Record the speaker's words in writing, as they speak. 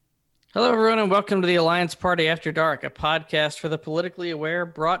Hello, everyone, and welcome to the Alliance Party After Dark, a podcast for the politically aware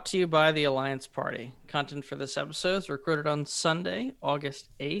brought to you by the Alliance Party. Content for this episode is recorded on Sunday, August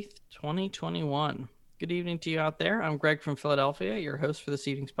 8th, 2021. Good evening to you out there. I'm Greg from Philadelphia, your host for this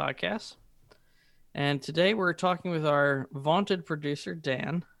evening's podcast. And today we're talking with our vaunted producer,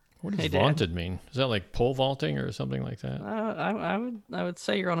 Dan. What does Hey, Dan. vaunted mean? Is that like pole vaulting or something like that? I would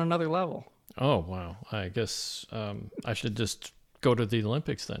say you're on another level. Oh, wow. I guess I should just go to the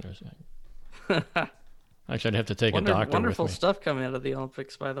Olympics then or something. Actually, I'd have to take a doctor Wonderful with me. stuff coming out of the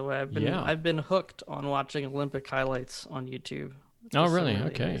Olympics, by the way. I've been hooked on watching Olympic highlights on YouTube. Oh, Just really? some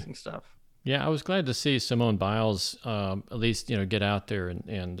Okay. amazing stuff. Yeah, I was glad to see Simone Biles at least get out there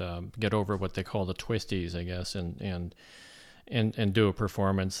and get over what they call the twisties, I guess, and do a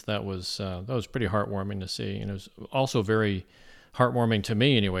performance that was pretty heartwarming to see, and it was also very heartwarming to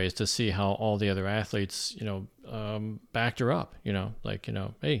me, anyways, to see how all the other athletes, backed her up.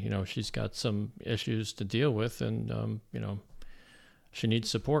 Hey, she's got some issues to deal with, and she needs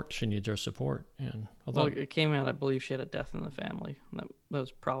support. She needs our support. And Well, it came out, I believe she had a death in the family. That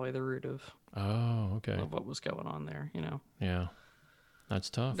was probably the root of what was going on there. Yeah, that's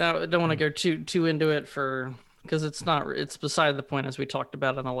tough. Now, I don't want to go too into it because it's beside the point, as we talked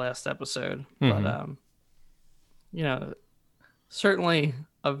about in the last episode. Mm-hmm. But certainly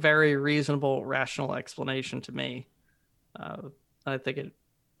a very reasonable, rational explanation to me. I think it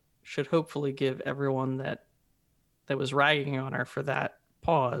should hopefully give everyone that was ragging on her for that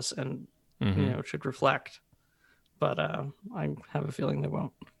pause and should reflect. But I have a feeling they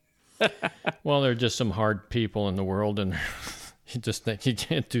won't. Well, there are just some hard people in the world, and you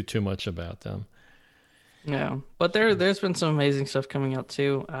can't do too much about them. Yeah, but there's been some amazing stuff coming out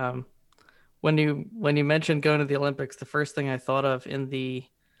too. When you mentioned going to the Olympics, the first thing I thought of in the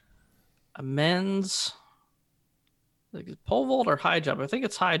men's pole vault or high jump, I think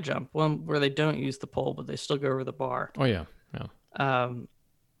it's high jump, one where they don't use the pole but they still go over the bar. Oh yeah.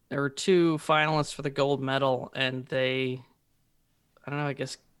 There were two finalists for the gold medal, and I don't know, I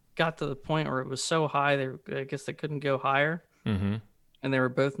guess got to the point where it was so high I guess they couldn't go higher, Mm-hmm. and they were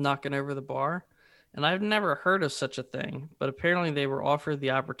both knocking over the bar. And I've never heard of such a thing, but apparently they were offered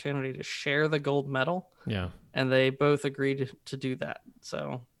the opportunity to share the gold medal. Yeah. And they both agreed to do that.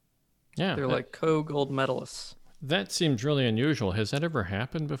 So Yeah, they're like co-gold medalists. That seems really unusual. Has that ever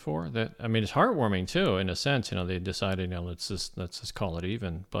happened before? It's heartwarming too, in a sense. They decided, let's just call it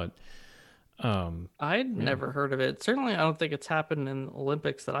even. But I'd never heard of it. Certainly, I don't think it's happened in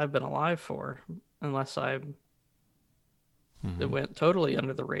Olympics that I've been alive for, unless it went totally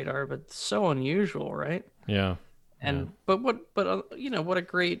under the radar. But it's so unusual, right? Yeah. But what a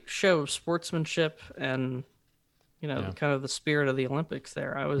great show of sportsmanship and kind of the spirit of the Olympics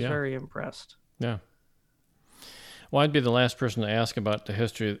there. I was very impressed. Yeah. Well, I'd be the last person to ask about the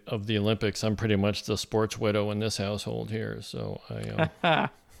history of the Olympics. I'm pretty much the sports widow in this household here, so I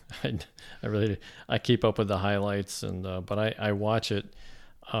keep up with the highlights, but I watch it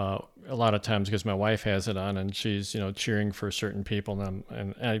a lot of times because my wife has it on and she's cheering for certain people,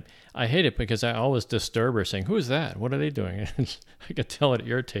 and I hate it because I always disturb her saying, "Who's that? What are they doing?" And I can tell it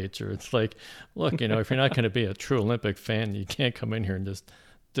irritates her. It's like, look, if you're not going to be a true Olympic fan, you can't come in here and just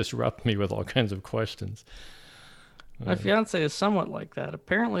disrupt me with all kinds of questions. My fiance is somewhat like that.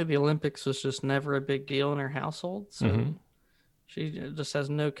 Apparently, the Olympics was just never a big deal in her household, so she just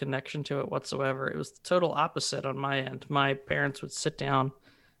has no connection to it whatsoever. It was the total opposite on my end. My parents would sit down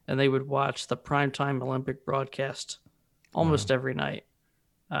and they would watch the primetime Olympic broadcast almost every night.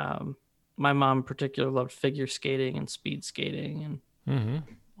 My mom in particular loved figure skating and speed skating and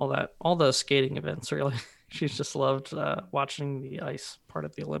all those skating events, really. She's just loved watching the ice part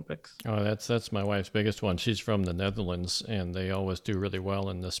of the Olympics. Oh, that's my wife's biggest one. She's from the Netherlands, and they always do really well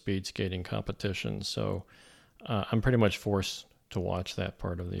in the speed skating competition. So I'm pretty much forced to watch that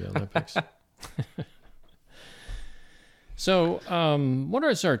part of the Olympics. So, what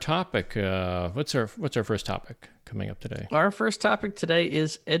is our topic? What's our first topic coming up today? Our first topic today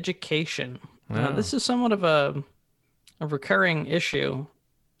is education. This is somewhat of a recurring issue.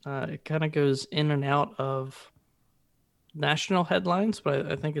 It kind of goes in and out of national headlines,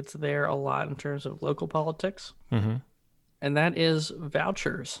 but I think it's there a lot in terms of local politics. Mm-hmm. And that is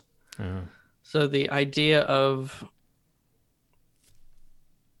vouchers. So the idea of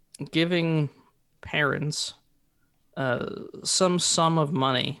giving parents some sum of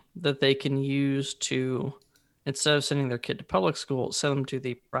money that they can use to, instead of sending their kid to public school, send them to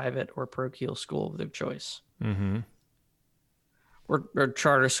the private or parochial school of their choice. Mm-hmm. Or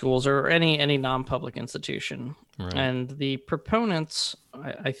charter schools or any non-public institution. Right. And the proponents,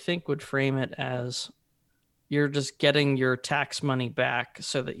 I think, would frame it as, you're just getting your tax money back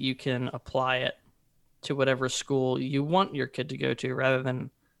so that you can apply it to whatever school you want your kid to go to, rather than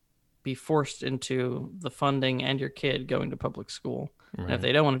be forced into the funding and your kid going to public school. Right. And if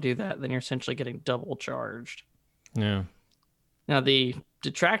they don't want to do that, then you're essentially getting double charged. Yeah. Now, the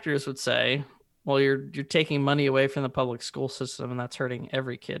detractors would say, well, you're taking money away from the public school system, and that's hurting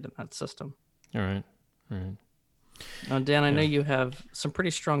every kid in that system. All right. All right. Now, Dan, I know you have some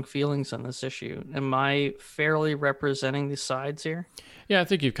pretty strong feelings on this issue. Am I fairly representing the sides here? Yeah, I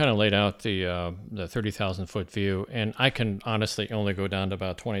think you've kind of laid out the 30,000-foot view, and I can honestly only go down to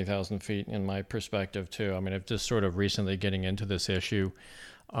about 20,000 feet in my perspective, too. I mean, I've just sort of recently getting into this issue.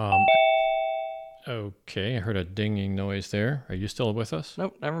 Okay, I heard a dinging noise there. Are you still with us?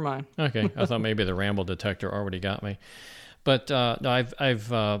 Nope, never mind. Okay, I thought maybe the ramble detector already got me. But no,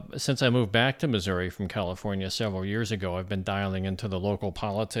 I've since I moved back to Missouri from California several years ago, I've been dialing into the local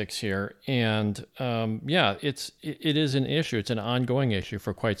politics here, and yeah, it is an issue. It's an ongoing issue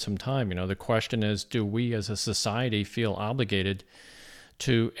for quite some time. You know, the question is, do we as a society feel obligated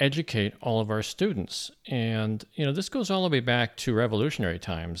to educate all of our students? And you know, this goes all the way back to revolutionary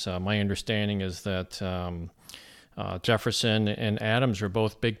times. My understanding is that Jefferson and Adams were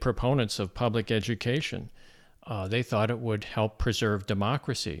both big proponents of public education. They thought it would help preserve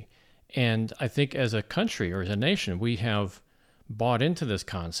democracy. And I think as a country or as a nation, we have bought into this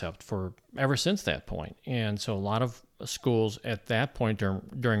concept for ever since that point. And so a lot of schools at that point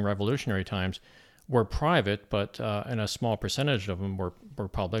during revolutionary times were private, but and a small percentage of them were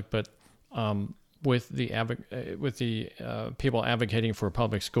public. But with the people advocating for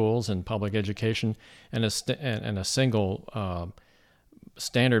public schools and public education and a single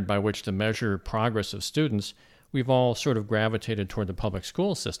standard by which to measure progress of students, we've all sort of gravitated toward the public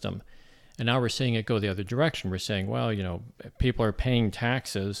school system. And now we're seeing it go the other direction. We're saying, well, you know, people are paying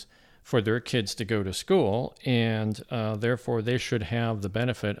taxes for their kids to go to school, and therefore they should have the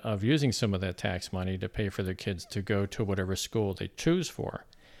benefit of using some of that tax money to pay for their kids to go to whatever school they choose for.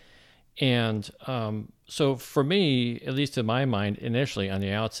 And so for me, at least in my mind, initially on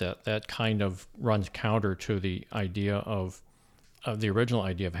the outset, that kind of runs counter to the idea of the original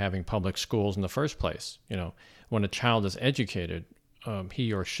idea of having public schools in the first place. You know, when a child is educated,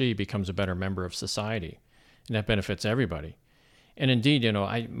 he or she becomes a better member of society, and that benefits everybody. And indeed, you know,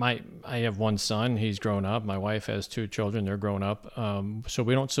 I have one son. He's grown up. My wife has two children. They're grown up. So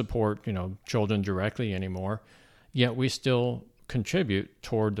we don't support, you know, children directly anymore. Yet we still contribute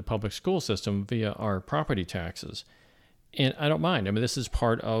toward the public school system via our property taxes. And I don't mind. I mean, this is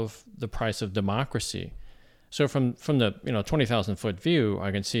part of the price of democracy. So from the 20,000-foot view,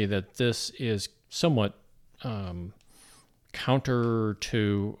 I can see that this is somewhat counter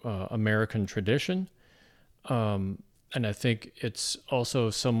to American tradition, and I think it's also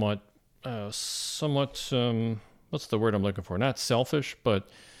somewhat what's the word I'm looking for? Not selfish, but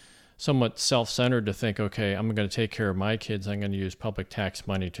somewhat self-centered to think, okay, I'm going to take care of my kids. I'm going to use public tax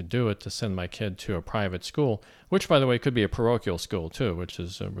money to do it, to send my kid to a private school, which, by the way, could be a parochial school too, which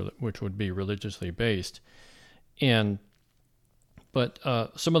would be religiously based. But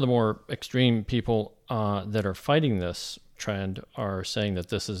some of the more extreme people that are fighting this trend are saying that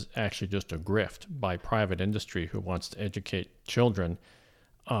this is actually just a grift by private industry who wants to educate children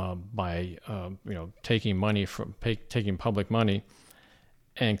by taking public money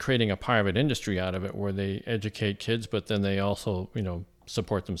and creating a private industry out of it, where they educate kids, but then they also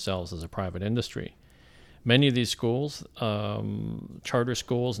support themselves as a private industry. Many of these schools, charter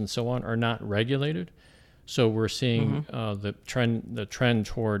schools and so on, are not regulated. So we're seeing the trend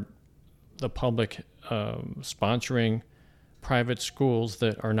toward the public sponsoring private schools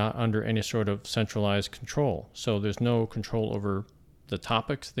that are not under any sort of centralized control. So there's no control over the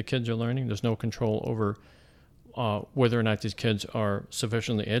topics the kids are learning. There's no control over whether or not these kids are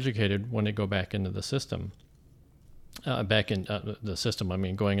sufficiently educated when they go back into the system. Back in the system, I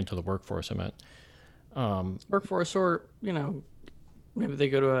mean, going into the workforce, I meant. Workforce, or, maybe they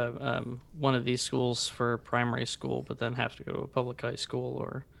go to one of these schools for primary school, but then have to go to a public high school,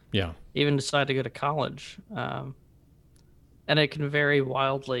 or even decide to go to college. And it can vary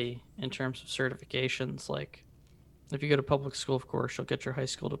wildly in terms of certifications. Like, if you go to public school, of course, you'll get your high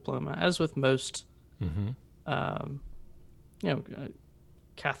school diploma, as with most,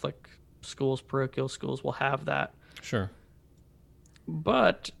 Catholic schools, parochial schools will have that. Sure.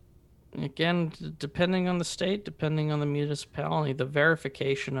 But again, depending on the state, depending on the municipality, the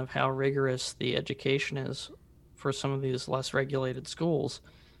verification of how rigorous the education is for some of these less regulated schools,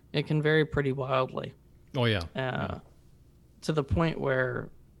 it can vary pretty wildly. Oh, yeah. To the point where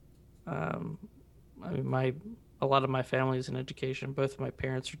my a lot of my family is in education. Both of my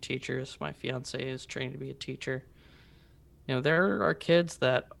parents are teachers. My fiance is trained to be a teacher. There are kids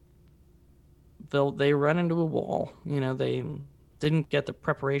that they run into a wall. They didn't get the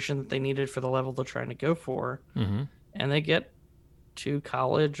preparation that they needed for the level they're trying to go for, and they get to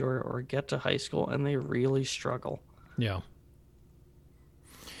college or get to high school and they really struggle. Yeah.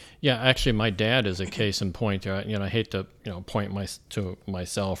 Yeah, actually, my dad is a case in point. I hate to point to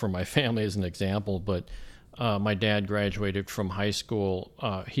myself or my family as an example, but my dad graduated from high school.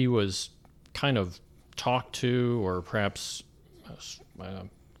 He was kind of talked to, or perhaps,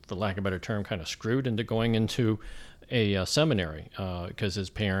 for lack of a better term, kind of screwed into going into a seminary because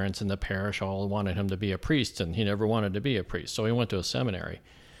his parents and the parish all wanted him to be a priest, and he never wanted to be a priest. So he went to a seminary.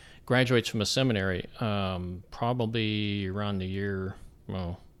 Graduates from a seminary probably around the year,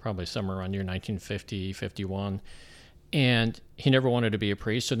 probably somewhere around year 1950, 51. And he never wanted to be a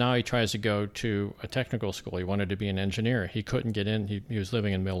priest, so now he tries to go to a technical school. He wanted to be an engineer. He couldn't get in. He was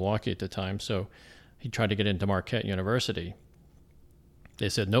living in Milwaukee at the time, so he tried to get into Marquette University. They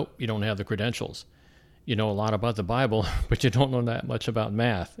said, nope, you don't have the credentials. You know a lot about the Bible, but you don't know that much about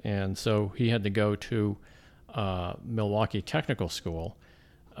math. And so he had to go to Milwaukee Technical School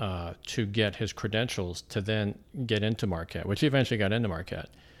to get his credentials to then get into Marquette, which he eventually got into Marquette.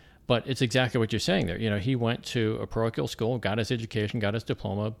 But it's exactly what you're saying there. He went to a parochial school, got his education, got his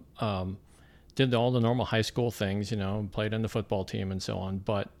diploma, did all the normal high school things, played on the football team and so on.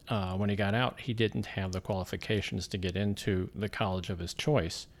 But when he got out, he didn't have the qualifications to get into the college of his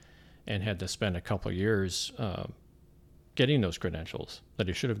choice, and had to spend a couple of years getting those credentials that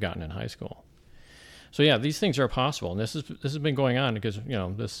he should have gotten in high school. So yeah, these things are possible, and this has been going on because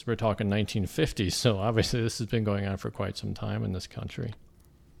we're talking 1950s, so obviously this has been going on for quite some time in this country.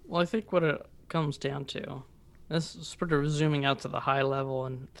 Well, I think what it comes down to, this is sort of zooming out to the high level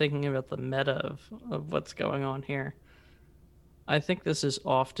and thinking about the meta of what's going on here. I think this is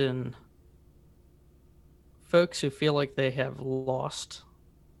often folks who feel like they have lost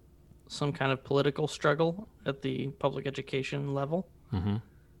some kind of political struggle at the public education level. Mm-hmm.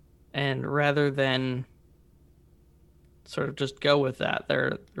 And rather than sort of just go with that,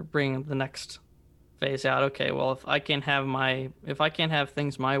 they're bringing the next phase out. Okay, well, if I can't have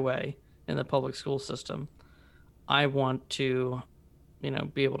things my way in the public school system, I want to,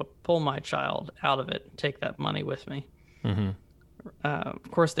 be able to pull my child out of it and take that money with me. Mm-hmm.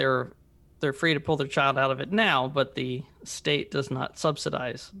 Of course, they're free to pull their child out of it now, but the state does not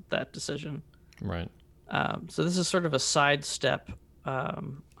subsidize that decision. Right. So this is sort of a sidestep,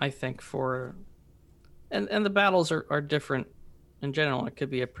 I think, and the battles are different in general. It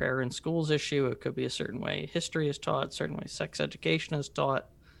could be a prayer in schools issue. It could be a certain way history is taught, a certain way sex education is taught.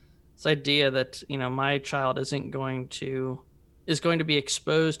 This idea that, my child is going to be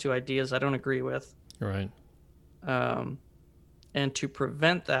exposed to ideas I don't agree with. Right. And to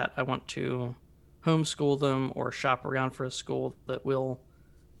prevent that, I want to homeschool them or shop around for a school that will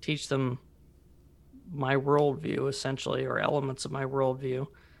teach them my worldview, essentially, or elements of my worldview.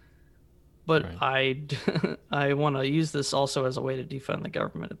 But right. I want to use this also as a way to defund the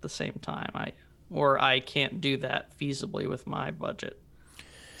government at the same time. I can't do that feasibly with my budget.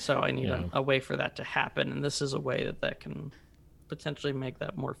 So I need a way for that to happen, and this is a way that can potentially make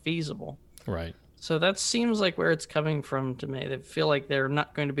that more feasible. Right. So that seems like where it's coming from to me. They feel like they're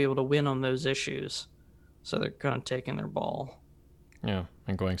not going to be able to win on those issues, so they're kind of taking their ball. Yeah,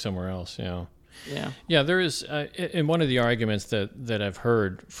 and going somewhere else. Yeah. Yeah. Yeah, there is. In one of the arguments that I've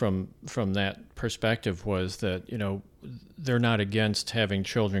heard from that perspective was that they're not against having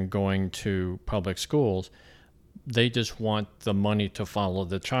children going to public schools. They just want the money to follow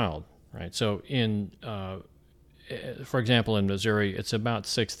the child, right? So for example, in Missouri, it's about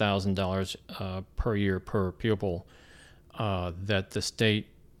 $6,000 per year per pupil that the state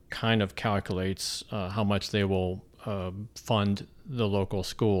kind of calculates how much they will fund the local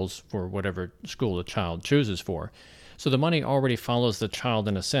schools for whatever school the child chooses for. So the money already follows the child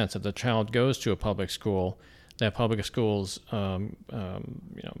in a sense. If the child goes to a public school, that public school's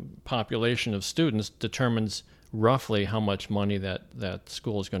population of students determines roughly how much money that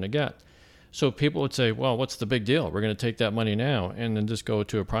school is going to get. So people would say, well, what's the big deal? We're going to take that money now and then just go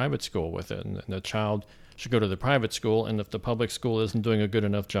to a private school with it. And the child should go to the private school. And if the public school isn't doing a good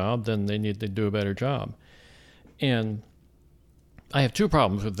enough job, then they need to do a better job. And I have two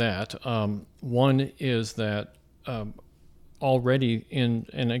problems with that. One is that already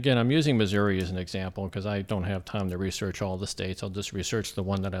and again, I'm using Missouri as an example because I don't have time to research all the states. I'll just research the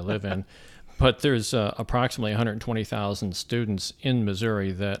one that I live in. But there's approximately 120,000 students in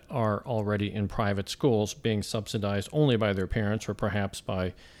Missouri that are already in private schools being subsidized only by their parents or perhaps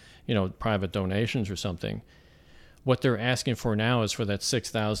by, private donations or something. What they're asking for now is for that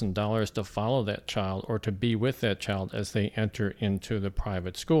 $6,000 to follow that child or to be with that child as they enter into the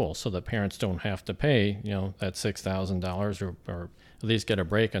private school, so the parents don't have to pay, that $6,000 or at least get a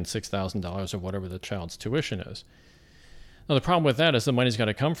break on $6,000 or whatever the child's tuition is. Now, the problem with that is the money's got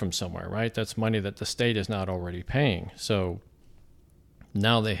to come from somewhere, right? That's money that the state is not already paying. So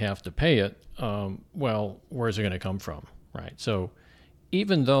now they have to pay it. Well, where's it going to come from, right? So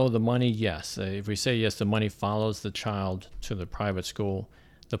even though the money, yes, if we say yes, the money follows the child to the private school,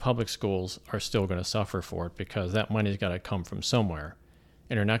 the public schools are still going to suffer for it because that money's got to come from somewhere,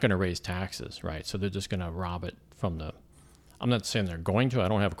 and they're not going to raise taxes, right? So they're just going to rob it from the. I'm not saying they're going to. I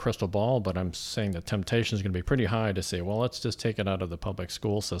don't have a crystal ball, but I'm saying the temptation is going to be pretty high to say, well, let's just take it out of the public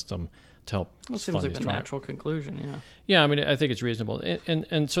school system to help. Well, it seems like the natural conclusion, yeah. Yeah, I mean, I think it's reasonable.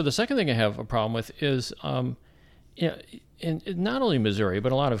 And so the second thing I have a problem with is, in not only Missouri,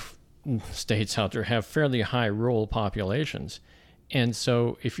 but a lot of states out there have fairly high rural populations. And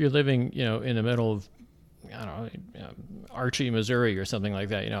so if you're living, in the middle of, I don't know, Archie, Missouri or something like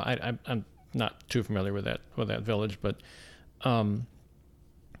that, I'm not too familiar with that village, but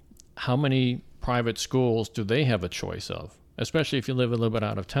how many private schools do they have a choice of? Especially if you live a little bit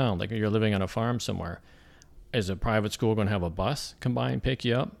out of town, like you're living on a farm somewhere. Is a private school going to have a bus come by and pick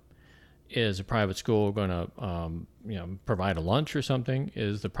you up? Is a private school going to, provide a lunch or something?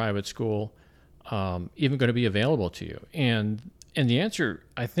 Is the private school even going to be available to you? And the answer,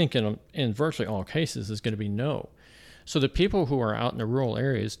 I think, in virtually all cases, is going to be no. So the people who are out in the rural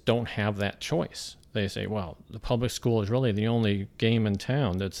areas don't have that choice. They say, well, the public school is really the only game in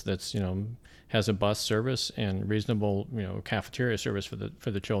town that's has a bus service and reasonable cafeteria service for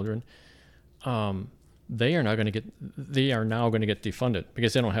the children. They are now going to get defunded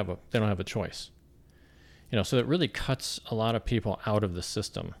because they don't have a choice. So it really cuts a lot of people out of the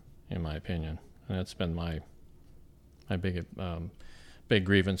system, in my opinion. And that's been my big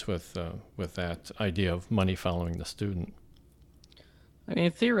grievance with that idea of money following the student. I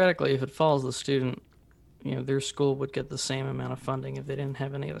mean, theoretically, if it follows the student, their school would get the same amount of funding if they didn't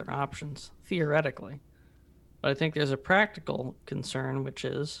have any other options, theoretically. But I think there's a practical concern, which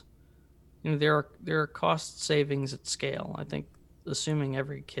is, there are cost savings at scale. I think assuming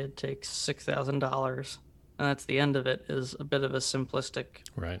every kid takes $6,000 and that's the end of it is a bit of a simplistic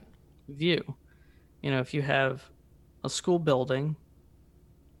view. If you have a school building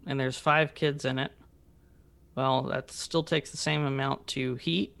and there's 5 kids in it, well, that still takes the same amount to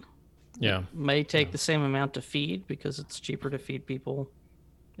heat. Yeah. It may take the same amount to feed because it's cheaper to feed people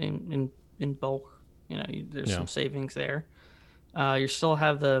in bulk. There's some savings there. You still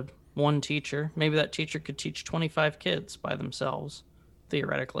have the one teacher. Maybe that teacher could teach 25 kids by themselves,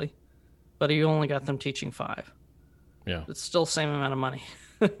 theoretically, but you only got them teaching 5. Yeah. It's still the same amount of money.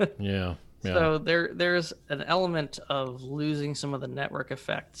 Yeah. So there's an element of losing some of the network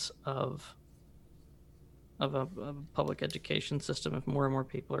effects of a public education system if more and more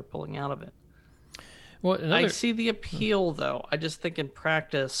people are pulling out of it. Well, I see the appeal, though. I just think in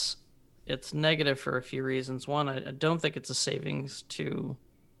practice, it's negative for a few reasons. One, I don't think it's a savings to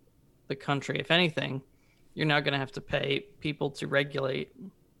the country. If anything, you're now going to have to pay people to regulate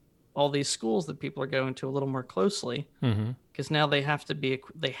all these schools that people are going to a little more closely, because now they have to be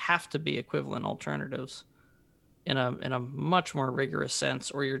equivalent alternatives in a much more rigorous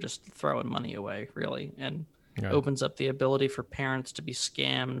sense, or you're just throwing money away, really, and opens up the ability for parents to be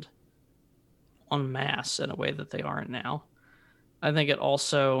scammed en masse in a way that they aren't now. I think it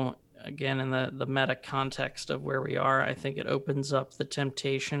also, again, in the meta context of where we are, I think it opens up the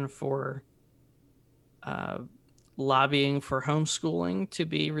temptation for lobbying for homeschooling to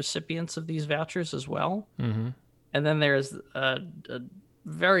be recipients of these vouchers as well. Mm-hmm. And then there's a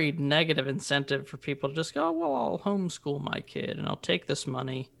very negative incentive for people to just go, oh, well, I'll homeschool my kid and I'll take this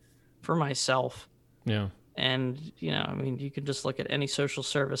money for myself. Yeah. And, you can just look at any social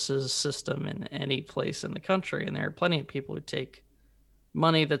services system in any place in the country, and there are plenty of people who take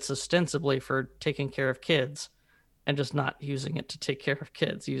money that's ostensibly for taking care of kids and just not using it to take care of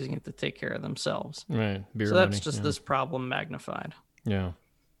kids, using it to take care of themselves. Right. So that's just this problem magnified. Yeah.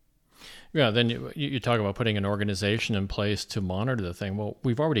 Yeah, then you talk about putting an organization in place to monitor the thing. Well,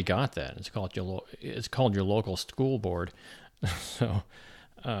 we've already got that. It's called your local school board. So,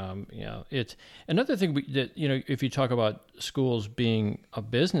 it's another thing that if you talk about schools being a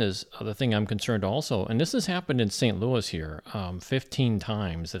business, the thing I'm concerned also, and this has happened in St. Louis here, 15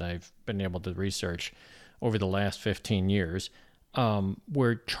 times that I've been able to research over the last 15 years,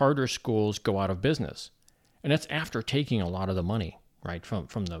 where charter schools go out of business, and that's after taking a lot of the money. Right,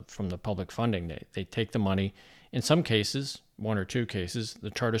 from the public funding, they take the money. In some cases, 1 or 2 cases,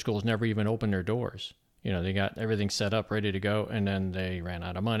 the charter schools never even open their doors. They got everything set up, ready to go, and then they ran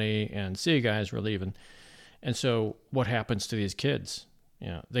out of money, and see you guys, we're leaving. And so what happens to these kids?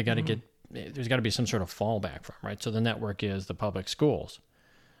 They got to there's got to be some sort of fallback from, right? So the network is the public schools.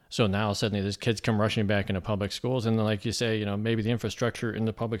 So now suddenly these kids come rushing back into public schools, and then, like you say, maybe the infrastructure in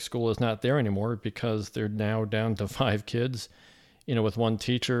the public school is not there anymore because they're now down to 5 kids, with one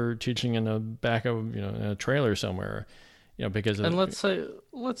teacher teaching in the back of, in a trailer somewhere, because of, And let's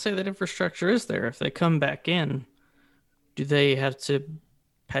say that infrastructure is there. If they come back in, do they have to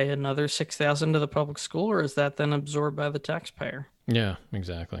pay another $6,000 to the public school, or is that then absorbed by the taxpayer? Yeah,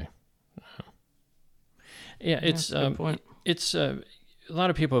 exactly. Yeah, it's that's a good point. It's a lot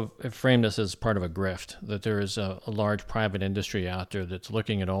of people have framed this as part of a grift, that there is a large private industry out there that's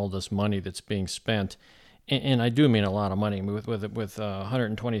looking at all this money that's being spent, and I do mean a lot of money with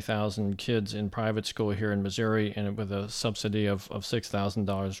 120,000 kids in private school here in Missouri, and with a subsidy of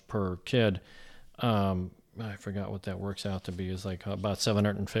 $6,000 per kid. I forgot what that works out to be. Is like about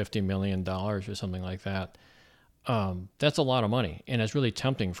 $750 million or something like that. That's a lot of money, and it's really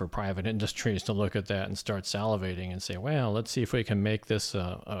tempting for private industries to look at that and start salivating and say, well, let's see if we can make this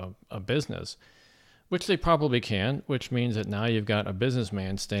a business, which they probably can, which means that now you've got a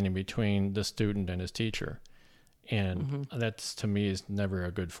businessman standing between the student and his teacher. And that's, to me, is never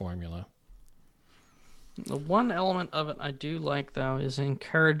a good formula. The one element of it I do like, though, is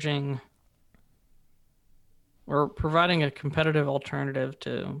encouraging or providing a competitive alternative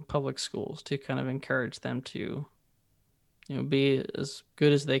to public schools to kind of encourage them to, be as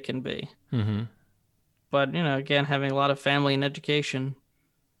good as they can be. Mm-hmm. But, again, having a lot of family and education,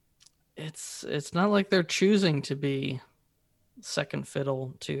 it's not like they're choosing to be second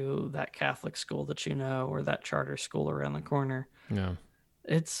fiddle to that Catholic school that or that charter school around the corner. Yeah.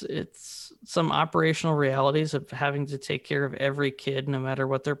 It's some operational realities of having to take care of every kid, no matter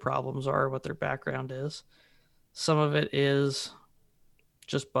what their problems are, what their background is. Some of it is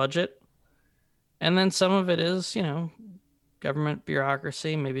just budget. And then some of it is, government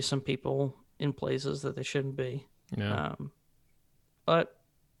bureaucracy, maybe some people in places that they shouldn't be. Yeah. But,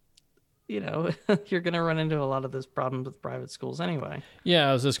 you're going to run into a lot of those problems with private schools anyway. Yeah,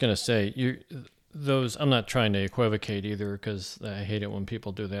 I was just going to say, I'm not trying to equivocate either, because I hate it when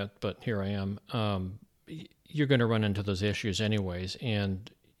people do that, but here I am. You're going to run into those issues anyways,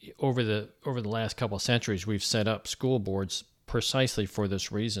 and over the last couple of centuries, we've set up school boards precisely for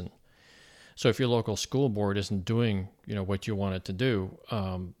this reason. So if your local school board isn't doing, what you want it to do,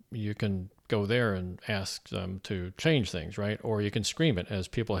 you can go there and ask them to change things, right? Or you can scream it, as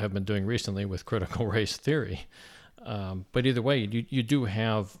people have been doing recently with critical race theory. But either way, you do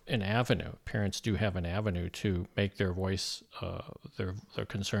have an avenue. Parents do have an avenue to make their voice, their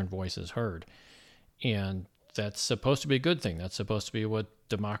concerned voices heard. And that's supposed to be a good thing. That's supposed to be what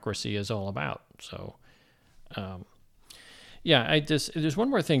democracy is all about. So, there's one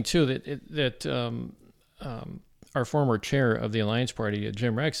more thing too that our former chair of the Alliance Party,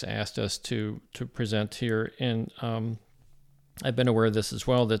 Jim Rex, asked us to present here, and I've been aware of this as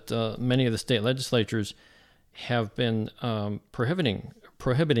well. That many of the state legislatures have been prohibiting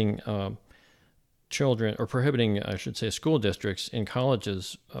children, or prohibiting, I should say, school districts in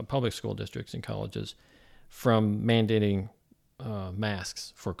colleges, public school districts in colleges, from mandating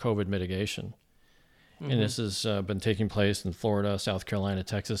masks for COVID mitigation. Mm-hmm. And this has been taking place in Florida, South Carolina,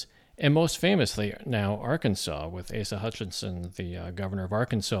 Texas, and most famously now Arkansas, with Asa Hutchinson, the governor of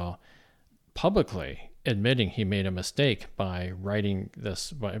Arkansas, publicly admitting he made a mistake by writing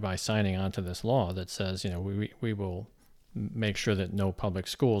this, by signing on to this law that says, we will make sure that no public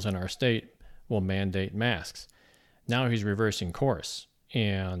schools in our state will mandate masks. Now he's reversing course.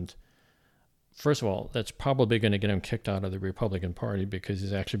 And first of all, that's probably going to get him kicked out of the Republican Party, because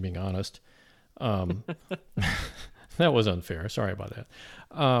he's actually being honest. That was unfair. Sorry about that.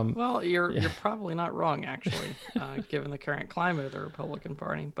 Well, you're probably not wrong, actually, given the current climate of the Republican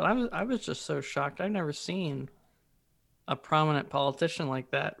Party. But I was just so shocked. I've never seen a prominent politician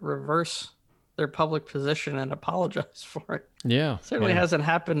like that reverse their public position and apologize for it. Yeah. Certainly hasn't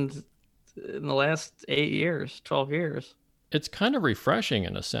happened in the last 8 years, 12 years. It's kind of refreshing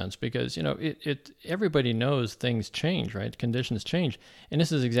in a sense, because, everybody knows things change, right? Conditions change. And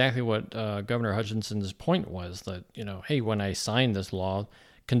this is exactly what Governor Hutchinson's point was, that, hey, when I signed this law,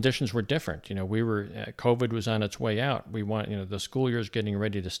 conditions were different. COVID was on its way out. We want, the school year is getting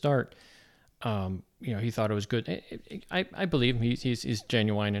ready to start. He thought it was good. I believe he's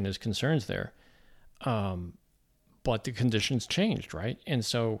genuine in his concerns there. But the conditions changed, right? And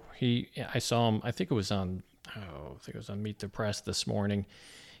so I saw him, I think it was on Meet the Press this morning.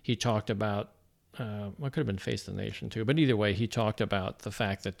 He talked about could have been Face the Nation too, but either way, he talked about the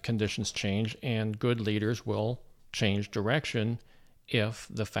fact that conditions change and good leaders will change direction if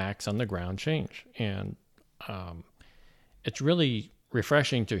the facts on the ground change. And it's really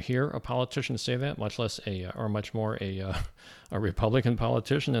refreshing to hear a politician say that, much less much more a Republican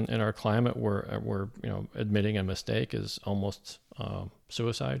politician in our climate, where admitting a mistake is almost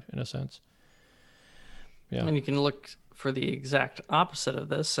suicide in a sense. Yeah, and you can look for the exact opposite of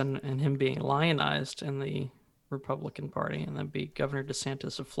this, and him being lionized in the Republican Party, and then be Governor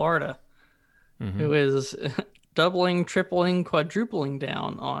DeSantis of Florida, who is doubling, tripling, quadrupling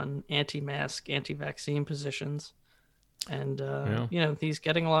down on anti-mask, anti-vaccine positions. And he's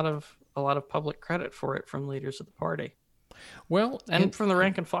getting a lot of public credit for it from leaders of the party. Well, and from the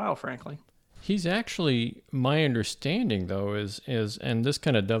rank and file, frankly. He's actually, my understanding though is, and this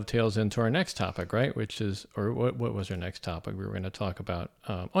kind of dovetails into our next topic, right? Which is, or what was our next topic? We were going to talk about.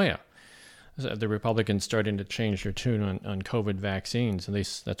 The Republicans starting to change their tune on COVID vaccines. At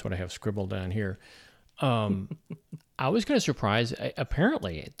least that's what I have scribbled down here. I was kind of surprised.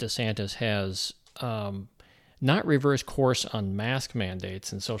 Apparently, DeSantis has not reversed course on mask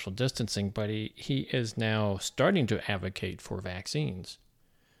mandates and social distancing, but he is now starting to advocate for vaccines.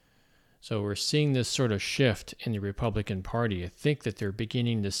 So we're seeing this sort of shift in the Republican Party. I think that they're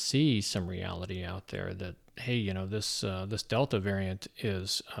beginning to see some reality out there that, hey, this Delta variant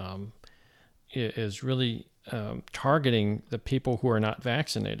is really targeting the people who are not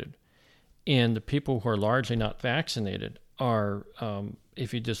vaccinated. And the people who are largely not vaccinated are,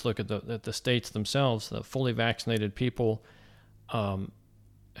 if you just look at the states themselves, the fully vaccinated people, how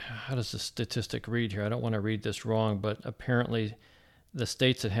does the statistic read here? I don't want to read this wrong, but apparently the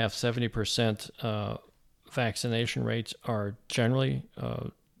states that have 70% vaccination rates are generally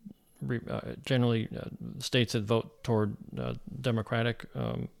states that vote toward Democratic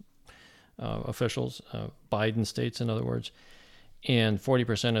officials, Biden states, in other words. And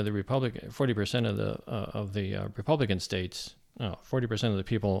 40% of the Republican states, 40% of the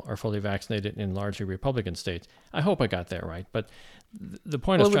people are fully vaccinated in largely Republican states. I hope I got that right, but the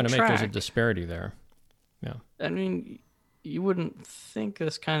point I was trying to make, there's a disparity there. Yeah, I mean, you wouldn't think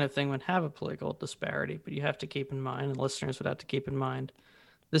this kind of thing would have a political disparity, but you have to keep in mind, and listeners would have to keep in mind,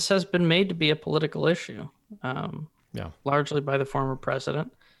 this has been made to be a political issue, largely by the former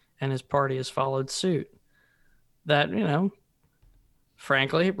president, and his party has followed suit. That,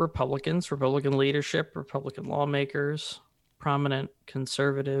 frankly, Republican leadership, Republican lawmakers, prominent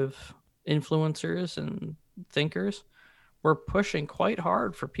conservative influencers and thinkers were pushing quite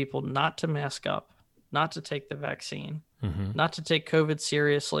hard for people not to mask up, not to take the vaccine, not to take COVID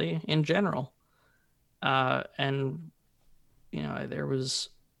seriously in general. It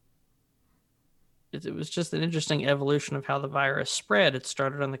was just an interesting evolution of how the virus spread. It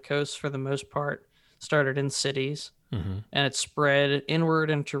started on the coast for the most part, started in cities, and it spread inward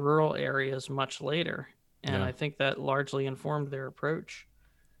into rural areas much later. And I think that largely informed their approach.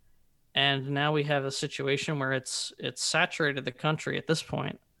 And now we have a situation where it's saturated the country at this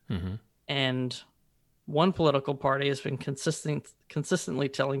point. And one political party has been consistently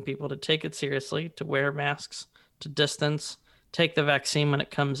telling people to take it seriously, to wear masks, to distance, take the vaccine when it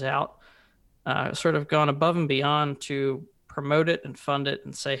comes out, sort of gone above and beyond to promote it and fund it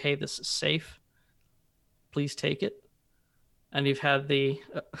and say, hey, this is safe. Please take it. And you've had the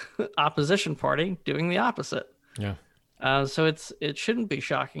opposition party doing the opposite. Yeah. So it shouldn't be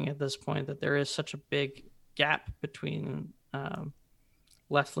shocking at this point that there is such a big gap between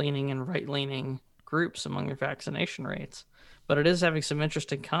left-leaning and right-leaning groups among their vaccination rates. But it is having some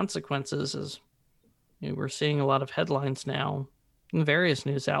interesting consequences, as we're seeing a lot of headlines now in various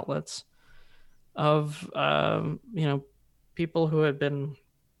news outlets of people who had been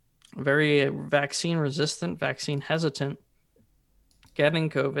very vaccine resistant, vaccine hesitant, getting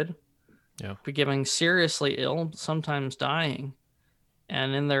COVID, becoming seriously ill, sometimes dying,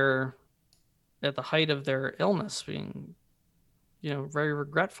 and at the height of their illness, being very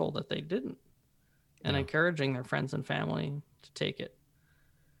regretful that they didn't, and encouraging their friends and family to take it.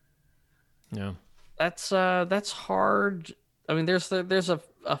 Yeah, that's hard. I mean, there's a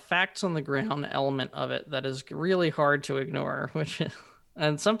facts on the ground element of it that is really hard to ignore,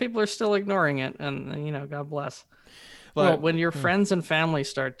 and some people are still ignoring it, and God bless. But when your friends and family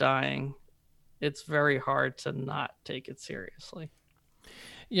start dying, it's very hard to not take it seriously.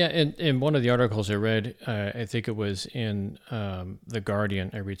 Yeah, and in one of the articles I read, I think it was in The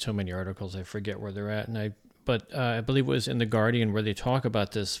Guardian. I read so many articles, I forget where they're at, but I believe it was in The Guardian where they talk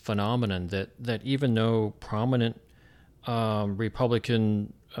about this phenomenon that even though prominent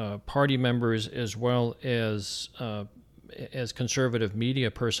Republican Party members, as well as conservative media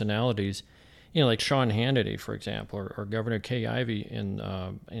personalities, like Sean Hannity, for example, or Governor Kay Ivey in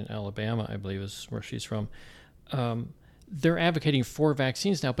Alabama, I believe is where she's from. They're advocating for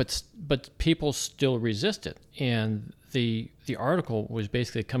vaccines now, but people still resist it. And the article was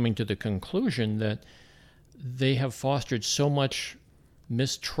basically coming to the conclusion that they have fostered so much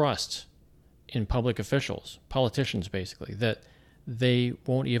mistrust in public officials, politicians basically, that they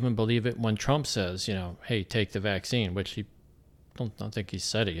won't even believe it when Trump says, hey, take the vaccine, which he don't think he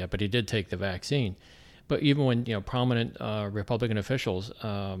said it yet, but he did take the vaccine. But even when prominent Republican officials,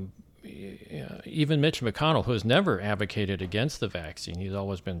 even Mitch McConnell, who has never advocated against the vaccine, he's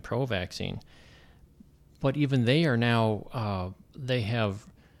always been pro-vaccine, but even they are now, they have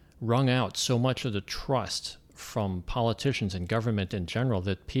wrung out so much of the trust from politicians and government in general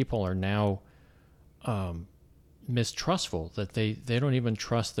that people are now mistrustful, that they don't even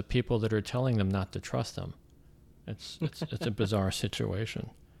trust the people that are telling them not to trust them. It's a bizarre situation.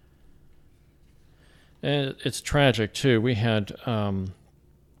 And it's tragic, too. We had a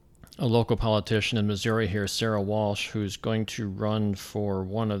local politician in Missouri here, Sarah Walsh, who's going to run for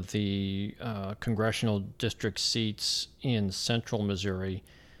one of the congressional district seats in central Missouri.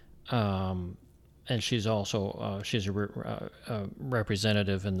 And she's also she's a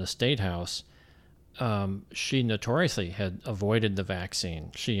representative in the state house. She notoriously had avoided the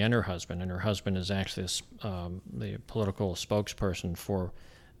vaccine, she and her husband is actually the political spokesperson for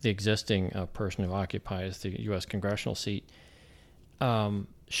the existing person who occupies the U.S. congressional seat.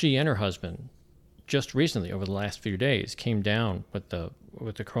 She and her husband just recently, over the last few days, came down with the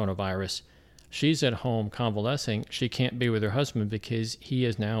coronavirus. She's at home convalescing. She can't be with her husband because he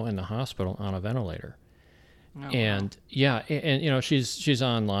is now in the hospital on a ventilator. Oh, and wow. Yeah, and she's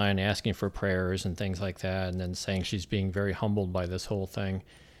online asking for prayers and things like that, and then saying she's being very humbled by this whole thing.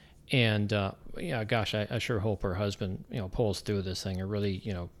 And gosh, I sure hope her husband pulls through this thing. I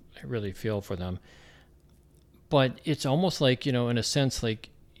really feel for them. But it's almost like in a sense, like,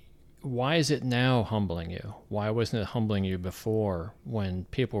 why is it now humbling you? Why wasn't it humbling you before, when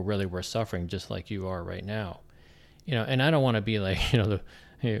people really were suffering just like you are right now? And I don't want to be like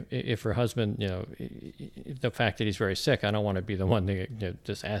if her husband, the fact that he's very sick, I don't want to be the one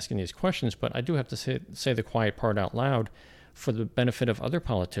just asking these questions, but I do have to say the quiet part out loud for the benefit of other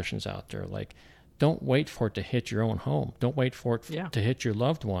politicians out there. Like, don't wait for it to hit your own home. Don't wait for it to hit your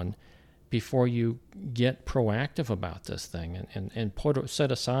loved one before you get proactive about this thing and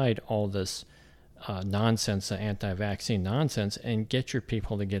set aside all this nonsense, anti-vaccine nonsense, and get your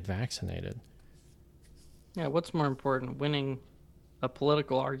people to get vaccinated. Yeah, what's more important, winning a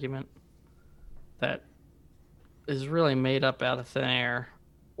political argument that is really made up out of thin air,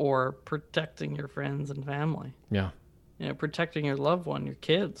 or protecting your friends and family? Yeah. Protecting your loved one, your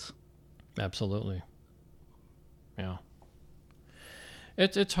kids. Absolutely. Yeah.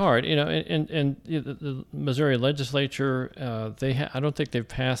 It's hard, and the Missouri legislature, I don't think they've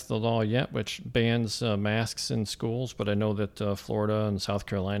passed the law yet, which bans masks in schools, but I know that Florida and South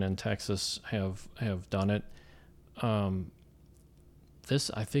Carolina and Texas have done it.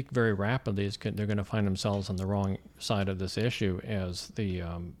 This, I think, very rapidly they're going to find themselves on the wrong side of this issue as the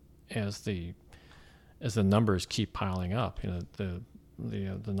numbers keep piling up.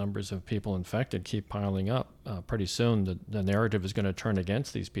 The numbers of people infected keep piling up. Pretty soon, the narrative is going to turn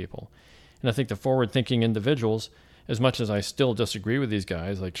against these people. And I think the forward-thinking individuals, as much as I still disagree with these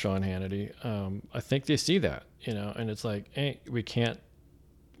guys like Sean Hannity, I think they see that, and it's like, hey, we can't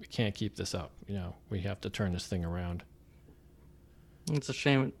keep this up. We have to turn this thing around. It's a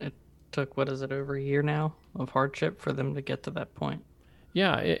shame it took, over a year now of hardship for them to get to that point.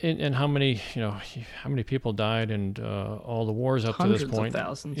 Yeah, and how many people died, and all the wars up Hundreds to this point. Hundreds of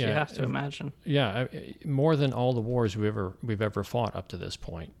thousands, you have to imagine. Yeah, more than all the wars we've ever fought up to this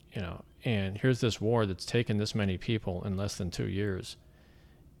point. And here's this war that's taken this many people in less than 2 years,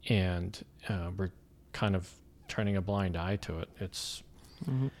 and we're kind of turning a blind eye to it. It's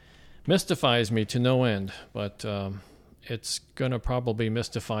mystifies me to no end, but it's going to probably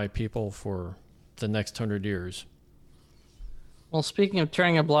mystify people for the next 100 years. Well, speaking of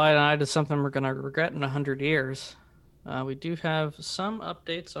turning a blind eye to something we're going to regret in 100 years, we do have some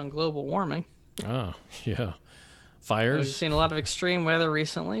updates on global warming. Ah, yeah. Fires. We've seen a lot of extreme weather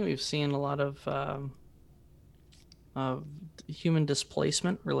recently. We've seen a lot of human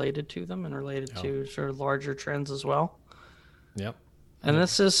displacement related to them, and related to sort of larger trends as well. Yep. And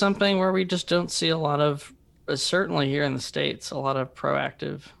this is something where we just don't see a lot of, certainly here in the States, a lot of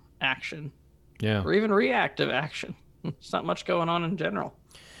proactive action. Yeah. Or even reactive action. There's not much going on in general.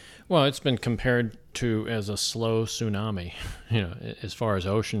 Well, it's been compared to as a slow tsunami, as far as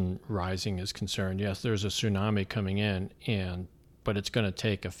ocean rising is concerned. Yes, there's a tsunami coming in, and but it's going to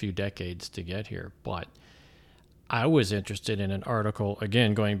take a few decades to get here. But I was interested in an article,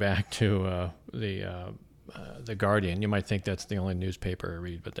 again, going back to the Guardian. You might think that's the only newspaper I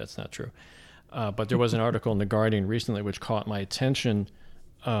read, but that's not true. But there was an article in the Guardian recently which caught my attention,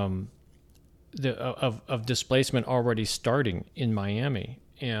 of displacement already starting in Miami.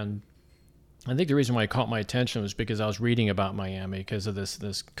 And I think the reason why it caught my attention was because I was reading about Miami because of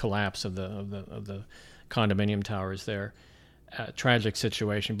this collapse of the condominium towers there. Tragic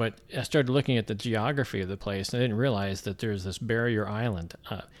situation. But I started looking at the geography of the place, and I didn't realize that there's this barrier island.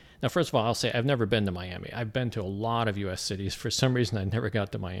 Now, first of all, I'll say I've never been to Miami. I've been to a lot of U.S. cities. For some reason, I never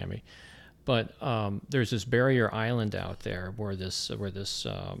got to Miami. But there's this barrier island out there where this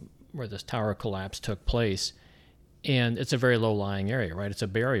tower collapse took place, and it's a very low-lying area, right? It's a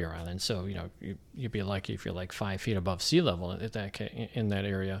barrier island, so you'd be lucky if you're like 5 feet above sea level in that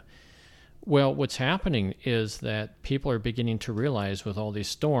area. Well, what's happening is that people are beginning to realize, with all these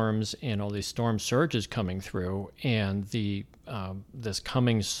storms and all these storm surges coming through, and this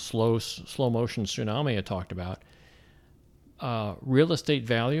coming slow motion tsunami I talked about, real estate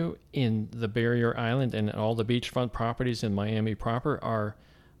value in the barrier island and all the beachfront properties in Miami proper are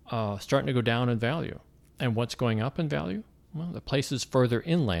starting to go down in value. And what's going up in value? Well, the places further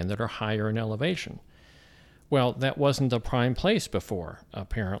inland that are higher in elevation. Well, that wasn't a prime place before,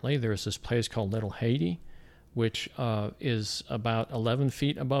 apparently. There's this place called Little Haiti, which is about 11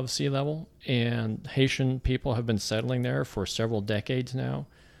 feet above sea level, and Haitian people have been settling there for several decades now,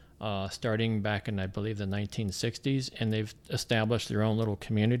 starting back in, I believe, the 1960s, and they've established their own little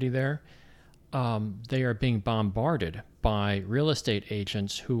community there. They are being bombarded by real estate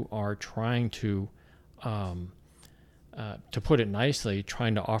agents who are trying to put it nicely,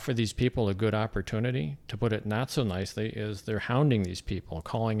 trying to offer these people a good opportunity. To put it not so nicely is they're hounding these people,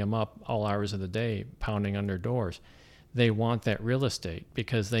 calling them up all hours of the day, pounding on their doors. They want that real estate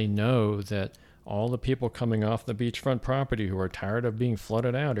because they know that all the people coming off the beachfront property who are tired of being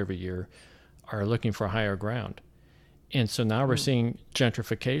flooded out every year are looking for higher ground. And so now we're seeing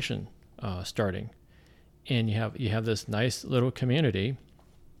gentrification starting. And you have this nice little community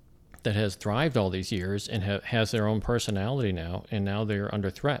that has thrived all these years and has their own personality now, and now they're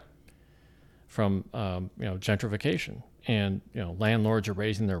under threat from gentrification. And landlords are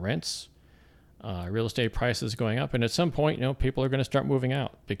raising their rents, real estate prices going up, and at some point people are going to start moving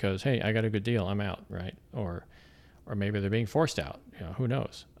out because, hey, I got a good deal, I'm out, right? Or maybe they're being forced out. Who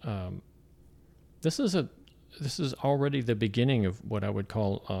knows? This is already the beginning of what I would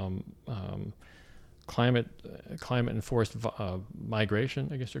call climate enforced migration,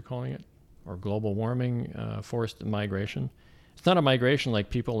 I guess they're calling it, or global warming forced migration. It's not a migration like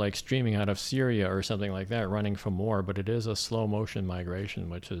people like streaming out of Syria or something like that, running from war, but it is a slow motion migration,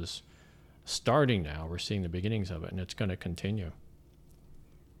 which is starting now. We're seeing the beginnings of it, and it's going to continue.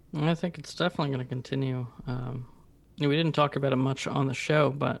 I think it's definitely going to continue. We didn't talk about it much on the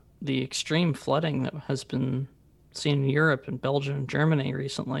show, but the extreme flooding that has been seen in Europe and Belgium and Germany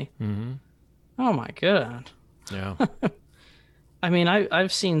recently. Mm-hmm. Oh my God. Yeah. I mean,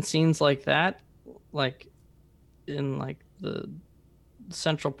 I've seen scenes like that, like in like the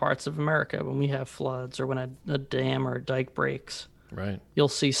central parts of America when we have floods or when a dam or a dike breaks. Right. You'll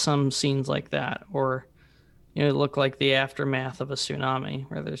see some scenes like that, or it look like the aftermath of a tsunami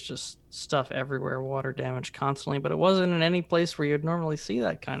where there's just stuff everywhere, water damage constantly, but it wasn't in any place where you'd normally see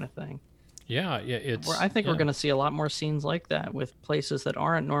that kind of thing. Yeah, I think we're going to see a lot more scenes like that with places that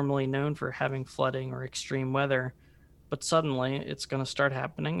aren't normally known for having flooding or extreme weather, but suddenly it's going to start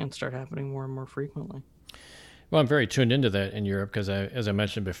happening and start happening more and more frequently. Well, I'm very tuned into that in Europe because, as I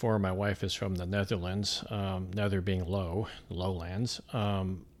mentioned before, my wife is from the Netherlands, Nether being lowlands.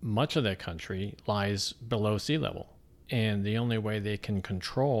 Much of that country lies below sea level, and the only way they can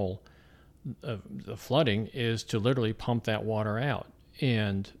control the flooding is to literally pump that water out.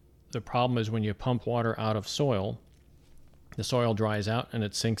 And the problem is when you pump water out of soil, the soil dries out and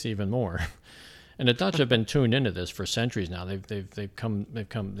it sinks even more. And the Dutch have been tuned into this for centuries now. They've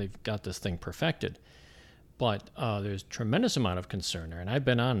got this thing perfected. But there's a tremendous amount of concern there, and I've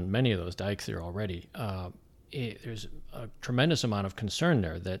been on many of those dikes there already. There's a tremendous amount of concern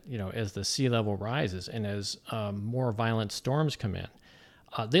there that as the sea level rises and as more violent storms come in,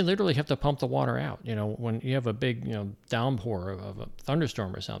 they literally have to pump the water out. When you have a big, downpour of a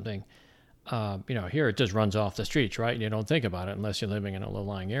thunderstorm or something, here it just runs off the streets, right? And you don't think about it unless you're living in a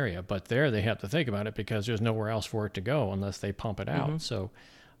low-lying area. But there they have to think about it because there's nowhere else for it to go unless they pump it out. Mm-hmm. So,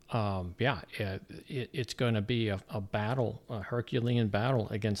 it's going to be a battle, a Herculean battle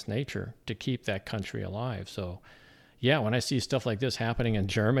against nature to keep that country alive. So, yeah, when I see stuff like this happening in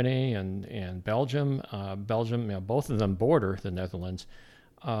Germany and Belgium, both of them border the Netherlands.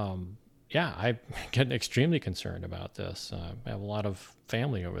 Yeah, I get extremely concerned about this. I have a lot of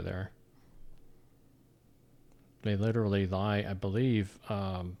family over there. They literally lie, I believe.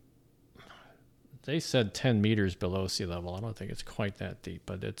 They said 10 meters below sea level. I don't think it's quite that deep,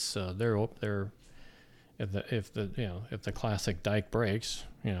 but it's they're if the classic dike breaks,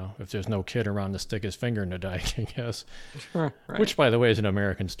 if there's no kid around to stick his finger in the dike, I guess. Right. Which, by the way, is an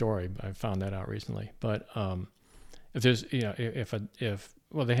American story. I found that out recently. But if there's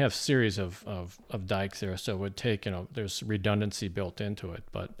well, they have series of dikes there, so it would take there's redundancy built into it.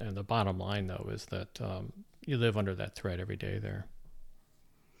 But and the bottom line though is that you live under that threat every day there.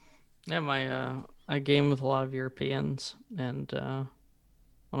 Yeah, I game with a lot of Europeans, and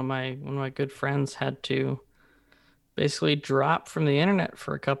one of my good friends had to basically drop from the internet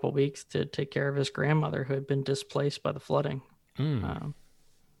for a couple weeks to take care of his grandmother who had been displaced by the flooding. Wow.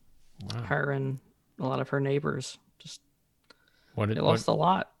 Her and a lot of her neighbors they lost a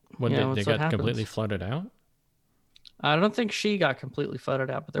lot. They got completely flooded out? I don't think she got completely flooded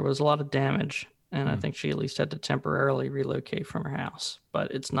out, but there was a lot of damage, and I think she at least had to temporarily relocate from her house.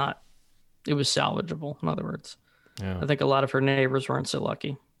 But it was salvageable, in other words. Yeah. I think a lot of her neighbors weren't so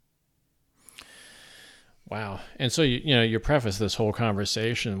lucky. Wow. And so, you preface this whole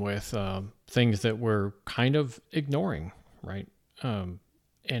conversation with things that we're kind of ignoring, right? And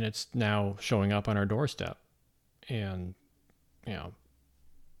it's now showing up on our doorstep. And,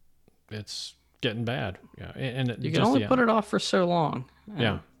 it's getting bad. Yeah. And you can only put it off for so long.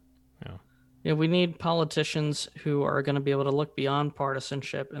 Yeah. Yeah, we need politicians who are going to be able to look beyond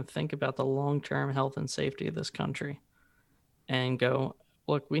partisanship and think about the long-term health and safety of this country and go,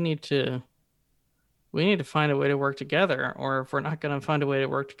 look, we need to find a way to work together, or if we're not going to find a way to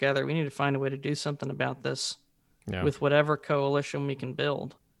work together, we need to find a way to do something about this with whatever coalition we can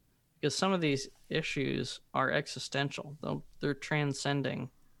build, because some of these issues are existential. They're transcending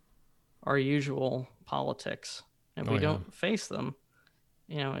our usual politics, and we don't face them.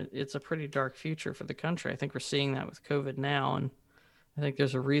 It's a pretty dark future for the country. I think we're seeing that with COVID now, and I think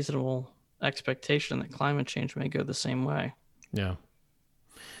there's a reasonable expectation that climate change may go the same way. Yeah.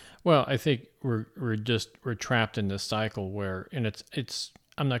 Well, I think we're trapped in this cycle where, and it's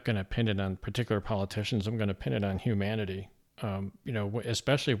I'm not going to pin it on particular politicians. I'm going to pin it on humanity.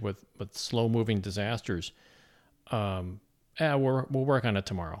 Especially with slow moving disasters. We'll work on it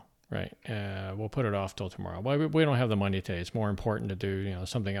tomorrow. Right. We'll put it off till tomorrow. Well, we don't have the money today. It's more important to do,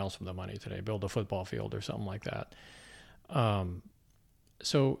 something else with the money today, build a football field or something like that.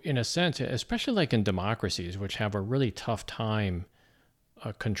 So in a sense, especially like in democracies, which have a really tough time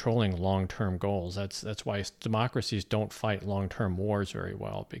controlling long-term goals, that's why democracies don't fight long-term wars very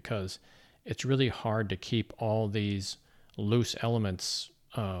well, because it's really hard to keep all these loose elements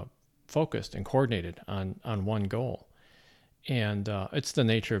focused and coordinated on one goal. And it's the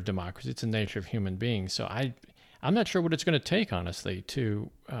nature of democracy. It's the nature of human beings. So I'm not sure what it's going to take, honestly, to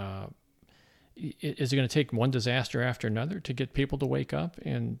is it going to take one disaster after another to get people to wake up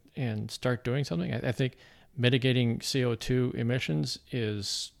and start doing something? I think mitigating CO2 emissions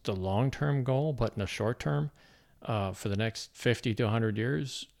is the long-term goal, but in the short term, for the next 50 to 100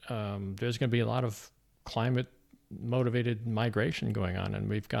 years, there's going to be a lot of climate-motivated migration going on, and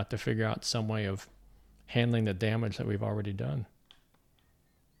we've got to figure out some way of handling the damage that we've already done.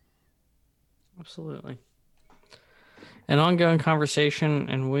 Absolutely. An ongoing conversation,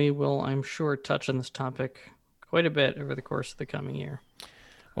 and we will, I'm sure, touch on this topic quite a bit over the course of the coming year.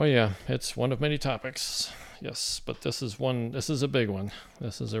 Well, yeah, it's one of many topics. Yes, but this is a big one.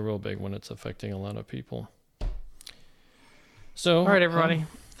 This is a real big one. It's affecting a lot of people. So, all right, everybody.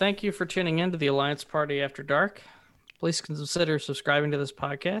 Thank you for tuning in to the Alliance Party After Dark. Please consider subscribing to this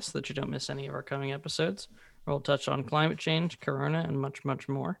podcast so that you don't miss any of our coming episodes. We'll touch on climate change, corona, and much, much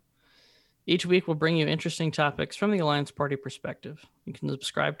more. Each week, we'll bring you interesting topics from the Alliance Party perspective. You can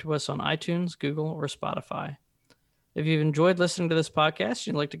subscribe to us on iTunes, Google, or Spotify. If you've enjoyed listening to this podcast and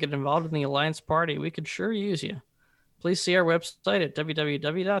you'd like to get involved in the Alliance Party, we could sure use you. Please see our website at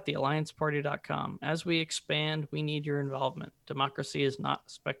www.theallianceparty.com. As we expand, we need your involvement. Democracy is not a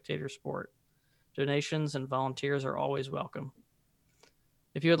spectator sport. Donations and volunteers are always welcome.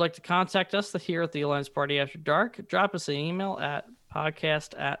 If you would like to contact us here at the Alliance Party After Dark, drop us an email at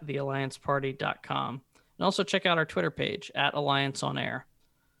podcast@theallianceparty.com. And also check out our Twitter page @AllianceOnAir.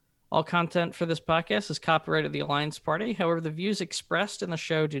 All content for this podcast is copyrighted the Alliance Party. However, the views expressed in the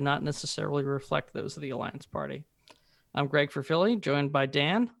show do not necessarily reflect those of the Alliance Party. I'm Greg for Philly, joined by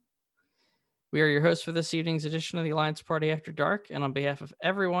Dan. We are your hosts for this evening's edition of the Alliance Party After Dark, and on behalf of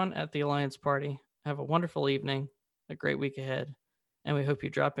everyone at the Alliance Party, have a wonderful evening a great week ahead, and we hope you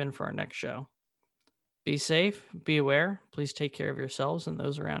drop in for our next show. Be safe, be aware, please take care of yourselves and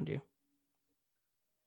those around you.